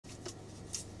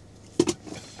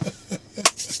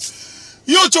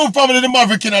YouTube family, the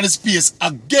Maverick in the space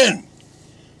again.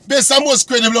 Based on most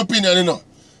credible opinion, you know.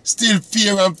 Still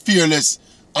fear and fearless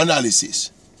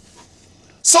analysis.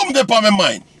 Something upon my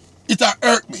mind. It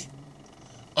hurt me.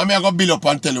 I'm going to build up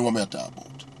and tell you what I'm talking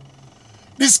about.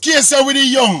 This case here with the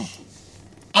young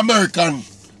American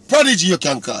prodigy, you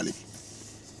can call him.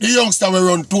 The youngster were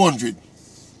around 200.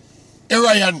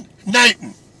 Ryan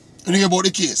Knighton. You know about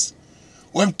the case.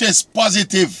 When he test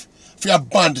positive for a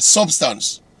banned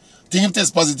substance. I think he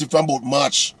test positive from about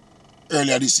March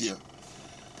earlier this year.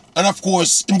 And of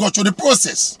course, him go through the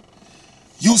process.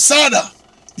 USADA,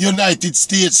 United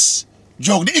States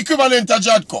Drug, the equivalent of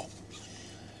JADCO.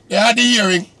 They had the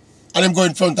hearing and them go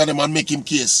in front of them and make him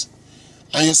case.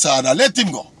 And USADA let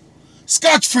him go.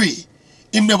 Scotch-free.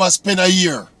 Him never spend a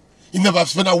year. He never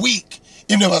spend a week.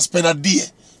 He never spend a day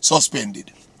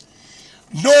suspended.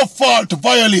 No fault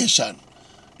violation.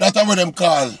 That's what them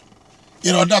call,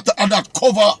 you know, that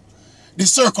cover the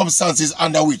circumstances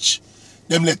under which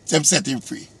them let them set him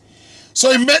free.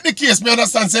 So he met the case, me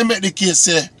understand, say he met the case,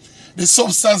 say the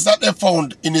substance that they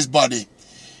found in his body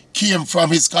came from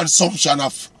his consumption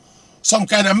of some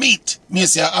kind of meat, me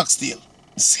say oxtail.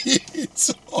 See,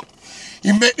 so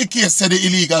he met the case, say the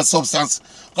illegal substance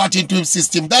got into his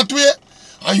system that way,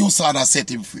 and USADA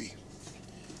set him free.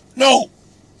 Now,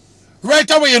 right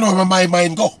away, you know where my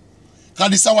mind go.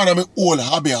 Because this is one of my old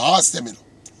hobby ask them, you know.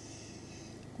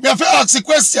 Me have to ask the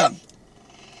question.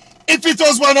 If it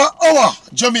was one of our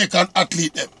Jamaican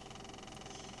athlete them,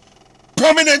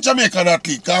 prominent Jamaican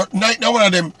athlete, now one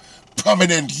of them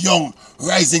prominent young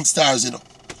rising stars, you know.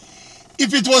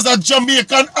 If it was a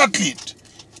Jamaican athlete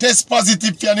test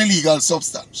positive for an illegal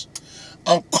substance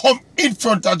and come in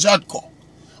front of JADCO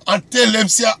and tell them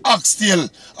say oxtail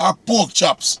or pork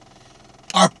chops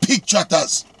or pig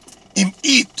trotters him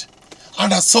eat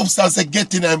and a substance they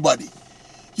get in his body,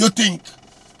 you think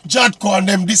JADCO and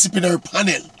them disciplinary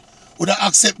panel would I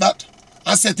accept that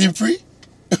and set him free?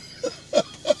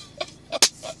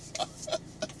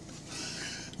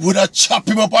 Would I chop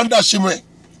him up and dash him away?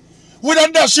 Would I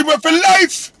dash him away for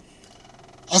life?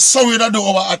 And so we don't do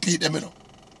our athlete them, you know.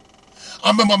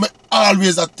 I remember me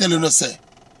always telling you, say,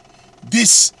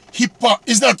 this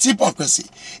is not hypocrisy.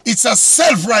 It's a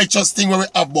self-righteous thing where we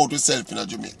have about ourselves in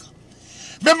Jamaica.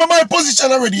 Remember my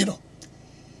position already, you know.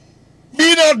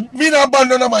 Me not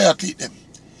abandon my athlete them.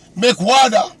 Make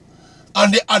WADA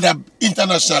and the other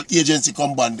international agency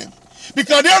come ban them.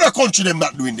 Because the other country them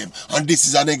not doing them. And this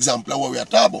is an example of what we are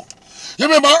talking about. You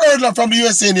remember I heard that from the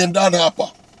USA named Dan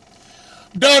Harper.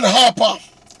 Dan Harper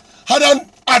had an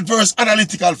adverse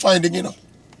analytical finding, you know.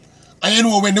 And you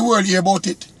know when the world hear about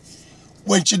it,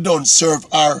 when she done serve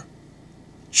her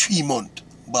 3-month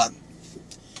ban.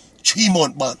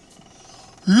 3-month ban.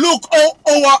 Look how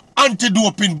our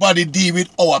anti-doping body deal with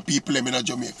our people in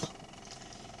Jamaica.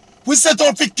 We set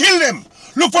out to kill them.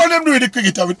 Look what them do with the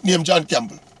cricketer named John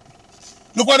Campbell.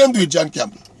 Look what them do with John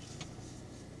Campbell.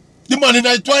 The man in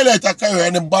the twilight of career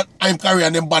and them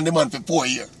ban the man for 4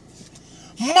 years.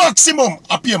 Maximum,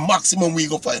 appear maximum we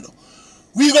go find out.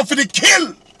 We go for the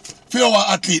kill for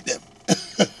our athlete them.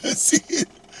 See it?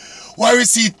 Why we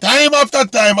see time after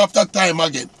time after time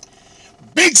again.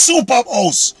 Big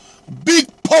superhouse, big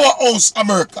powerhouse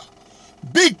America,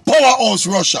 big powerhouse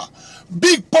Russia,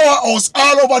 big powerhouse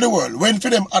all over the world. When for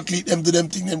them athlete them do them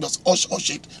thing, them just hush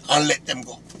it and let them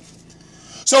go.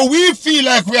 So we feel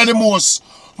like we are the most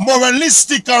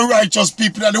moralistic and righteous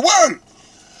people in the world.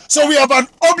 So we have an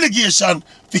obligation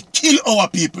to kill our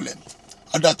people then.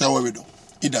 And that's what we do.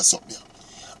 It does something.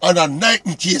 And a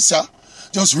Knighton case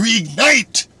just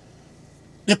reignite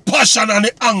the passion and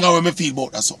the anger when we feel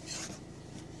about that something.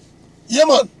 Yeah,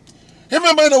 man. You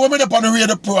remember, you know, when I'm on the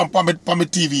radio program, on my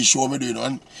TV show, you know,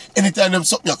 and anytime them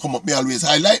something come up, me always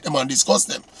highlight them and discuss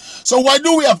them. So why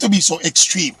do we have to be so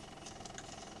extreme?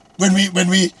 When we don't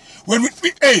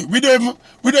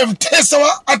even test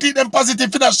our athlete them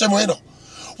positive finish them, you know.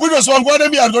 We just want to go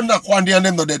them here and go knock one day and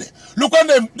them not dead. Look what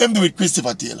them do with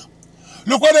Christopher Taylor.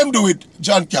 Look what them do with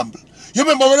John Campbell. You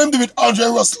remember what them do with Andre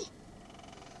Russell?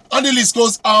 And the list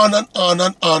goes on and on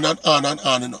and on and on and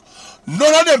on, you know.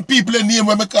 None of them people in name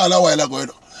when I call a while ago, you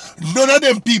know. None of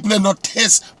them people not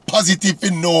test positive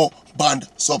in no banned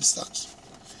substance.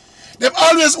 They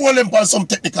always hold them on some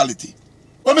technicality.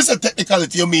 When I say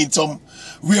technicality, you mean some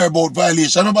whereabout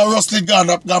violation. Remember Russell gone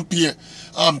play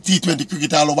T20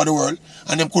 cricket all over the world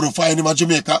and them couldn't find him in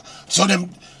Jamaica. So them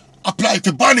applied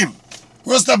to ban him.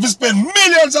 Russell have spent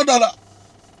millions of dollars.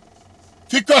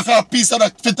 If you take a piece of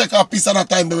that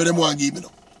time the way them want to give me now.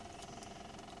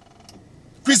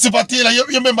 Christopher Taylor, you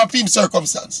remember film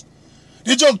circumstance.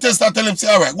 The drug tester tell him,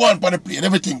 say, alright, go on the plane,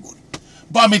 everything good.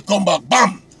 Bam, it come back,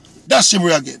 bam. dash him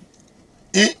again.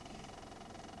 Eh?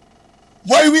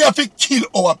 Why we have to kill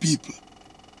our people?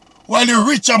 While the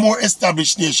rich and more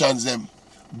established nations them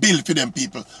build for them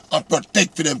people and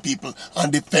protect for them people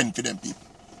and defend for them people.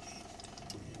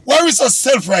 Why we so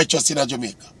self-righteous in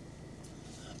Jamaica?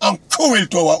 And cruel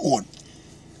to our own.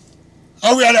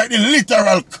 And we are like the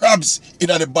literal crabs in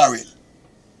the barrel.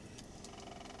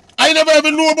 I never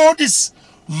even know about this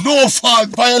no fault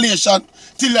violation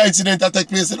till the incident that take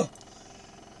place, you know.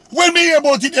 When me hear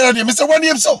about it the other day, I say, what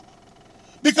name so?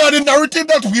 Because the narrative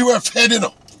that we were fed, you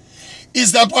know,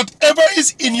 is that whatever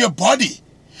is in your body,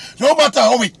 no matter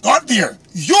how it got there,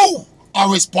 you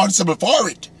are responsible for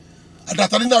it. And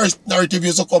that's the narrative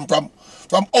used to come from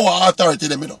our authority,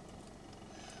 them, you know.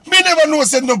 Me never know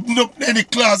say no any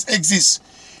class exists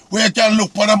where you can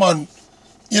look for a man,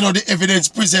 you know, the evidence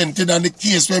presented and the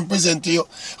case when presented to you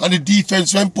and the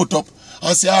defense when put up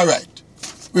and say, all right,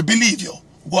 we believe you.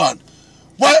 Go on.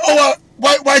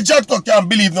 Why Judge can't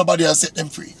believe nobody has set them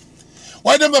free?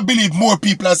 Why don't I believe more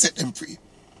people have set them free?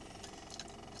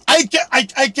 I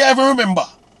can't even remember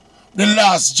the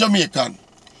last Jamaican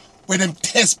where them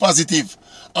test positive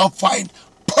and find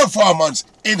performance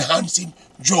enhancing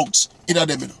drugs in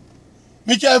them, you know.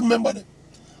 Me can't remember them.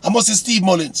 I must say Steve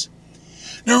Mullins.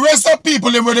 The rest of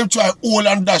people them where them try hold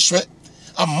and dash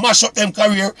and mash up them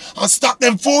career and stop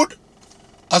them food,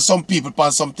 and some people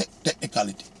pass some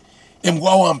technicality. Them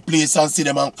go one place and see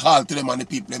them and call to them and the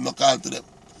people them not call to them.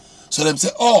 So them say,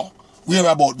 oh, we're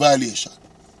about violation.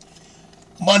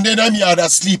 Man then them yard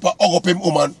that sleep and hug up him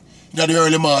woman in the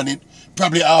early morning,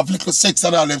 probably have little sex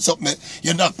and all them something.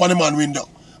 You knock on the man window.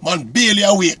 Man barely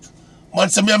awake. Man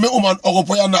say me and my woman hug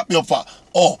up and knock me up for.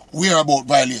 Oh, we're about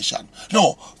violation.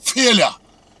 No, failure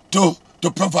to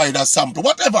provide a sample.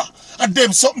 Whatever. And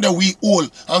them something that we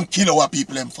hold and kill our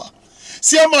people them for.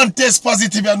 See a man test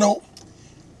positive you know.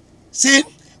 See,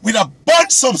 with a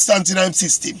bad substance in his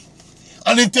system.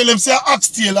 And then tell him say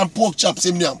oxtail and pork chops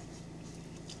him now.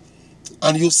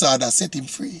 And you saw that set him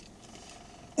free.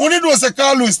 Only those say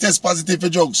Carl Lewis test positive for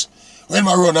drugs when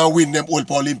I run and win them all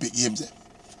for Olympic games.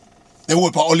 They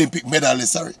all for Olympic medalists,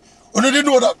 sorry. Only they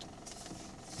know that.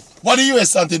 What the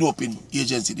US anti-doping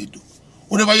agency did do?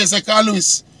 Whenever you say Carl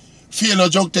Lewis fail a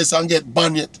drug test and get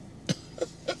banned yet.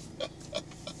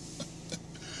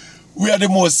 We are the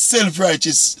most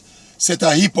self-righteous set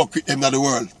of hypocrites in the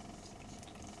world.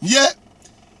 Yeah.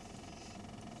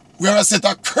 We are a set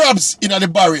of crabs in the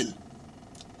barrel.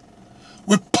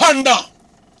 We pander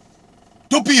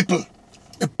to people.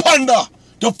 We pander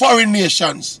to foreign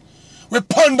nations. We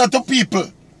pander to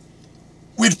people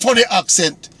with funny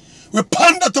accent. We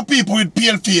pander to people with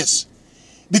pale face.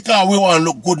 Because we want to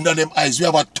look good in them eyes. We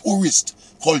have a tourist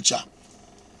culture.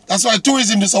 That's why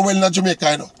tourism is so well in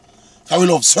Jamaica, you know. Because we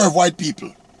love serve white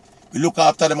people. We look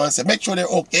after them and say, make sure they're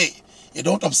okay. You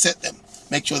don't upset them.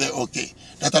 Make sure they're okay.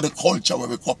 That's the culture where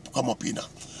we come up in.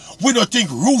 We don't think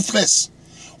ruthless.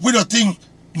 We don't think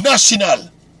national.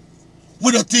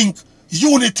 We don't think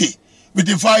unity. We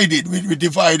divided. We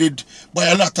divided by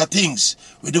a lot of things.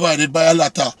 We divided by a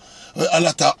lot of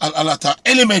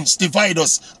elements divide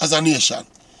us as a nation.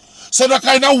 So that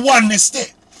kind of oneness there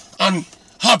and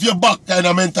have your back kind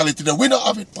of mentality there. We don't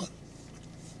have it, man.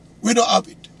 We don't have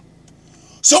it.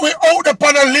 So we out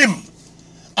upon a limb,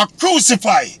 a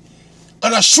crucify,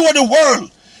 and I show the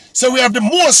world. So we have the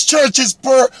most churches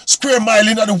per square mile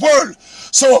in the world.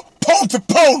 So pound for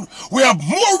pound, we have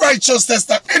more righteousness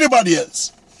than anybody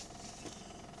else.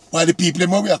 While the people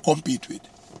we are compete with,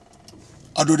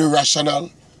 I do the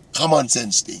rational, common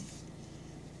sense thing.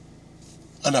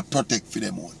 And I protect for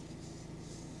them all.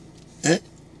 Eh?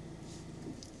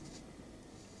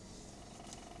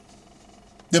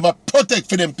 They must protect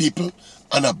for them people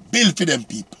and I build for them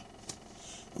people.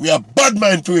 We are bad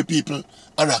mind for we people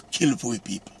and I kill for we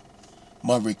people.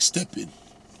 Maverick step in.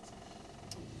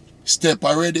 Step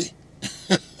already.